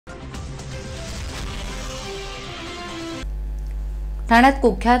ठाण्यात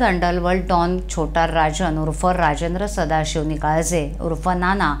कुख्यात underworld don छोटा राजन उर्फ राजेंद्र सदाशिव निकाळजे उर्फ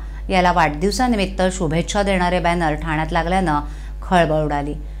नाना याला वाढदिवसानिमित्त शुभेच्छा देणारे बॅनर ठाण्यात लागल्यानं खळबळ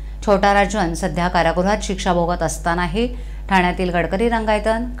उडाली। छोटा राजन सध्या कारागृहात शिक्षा भोगत असतानाही ठाण्यातील गडकरी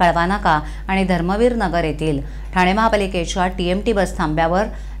रंगायतन, कळवानाका आणि धर्मवीर नगर येथील ठाणे महापालिकेच्या TMT बस थांब्यावर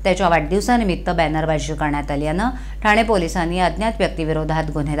त्याच्या वाढदिवसानिमित्त बॅनरबाजी करण्यात आल्यानं ठाणे पोलिसांनी अज्ञात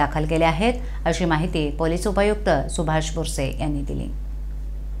व्यक्तीविरोधात गुन्हे दाखल केले आहेत, अशी माहिती पोलीस उपायुक्त सुभाष बुरसे यांनी दिली।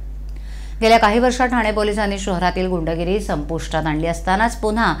 गेल्या काही वर्षात ठाणे पोलिसांनी शहरातील गुंडगिरी संपुष्टात आणली असतानाच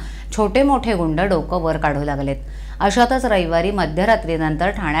पुन्हा छोटे मोठे गुंड डोकं वर काढू लागलेत। अशातच रविवारी मध्यरात्रीनंतर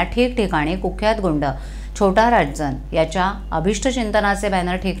ठाण्यात ठिकठिकाणी कुख्यात गुंड छोटा राजन याच्या अभिष्ट चिंतनाचे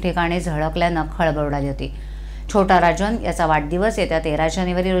बॅनर ठिकठिकाणी झळकल्यानं खळबळ उडाली होती। छोटा राजन याचा वाढदिवस येत्या 13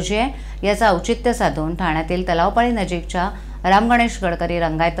 जानेवारी रोजी आहे। याचा औचित्य साधून ठाण्यातील तलावपाळी नजीकच्या राम गणेश गडकरी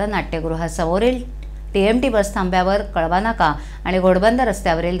रंगायतन नाट्यगृहासमोरील TMT बस थांब्यावर, कळवानाका आणि घोडबंदर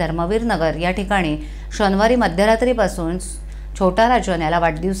रस्त्यावरील धर्मवीर नगर या ठिकाणी शनिवारी मध्यरात्रीपासून छोटा राजन याला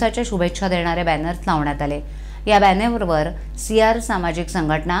वाढदिवसाच्या शुभेच्छा देणारे बॅनर्स लावण्यात आले। या बॅनरवर CR सामाजिक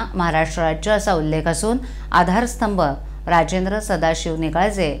संघटना महाराष्ट्र राज्य असा उल्लेख असून आधारस्तंभ राजेंद्र सदाशिव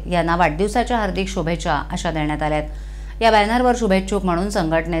निकाळजे यांना वाढदिवसाच्या हार्दिक शुभेच्छा अशा देण्यात आल्यात। या बॅनरवर शुभेच्छुक म्हणून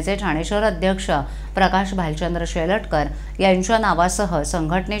संघटनेचे ठाणे शहर अध्यक्ष प्रकाश भालचंद्र शेलटकर यांच्या नावासह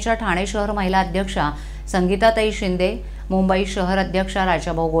संघटनेच्या ठाणे शहर महिला अध्यक्षा संगीताताई शिंदे, मुंबई शहर अध्यक्षा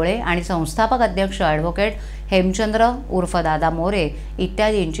राजाभाऊ गोळे आणि संस्थापक अध्यक्ष ॲडव्होकेट हेमचंद्र उर्फ दादा मोरे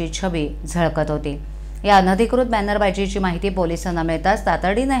इत्यादींची छबी झळकत होती। या अनधिकृत बॅनरबाजीची माहिती पोलिसांना मिळताच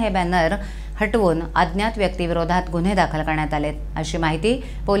तातडीने हे बॅनर हटवून अज्ञात व्यक्तीविरोधात गुन्हे दाखल करण्यात आलेत, अशी माहिती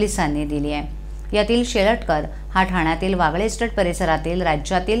पोलिसांनी दिली आहे। यातील शेलटकर हा ठाण्यातील वागळे इस्टेट परिसरातील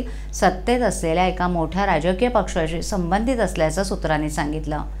राज्यातील सत्तेत असलेल्या एका मोठ्या राजकीय पक्षाशी संबंधित असल्याचं सूत्रांनी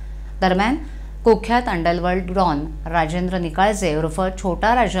सांगितलं। दरम्यान कुख्यात अंडरवर्ल्ड डॉन राजेंद्र निकाळजे उर्फ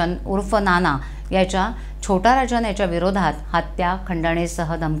छोटा राजन उर्फ नाना याच्या छोटा राजन याच्या विरोधात हत्या,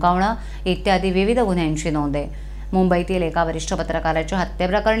 खंडणीसह धमकावणं इत्यादी विविध गुन्ह्यांची नोंद आहे। मुंबईतील एका वरिष्ठ पत्रकाराच्या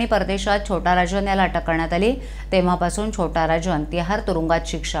हत्येप्रकरणी परदेशात छोटा राजन याला अटक करण्यात आली। तेव्हापासून छोटा राजन तिहार तुरुंगात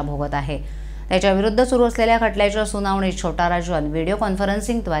शिक्षा भोगत आहे। त्याच्या विरुद्ध सुरू असलेल्या खटल्याच्या सुनावणीत छोटा राजन व्हिडिओ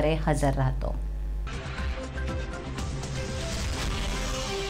कॉन्फरन्सिंगद्वारे हजर राहतो।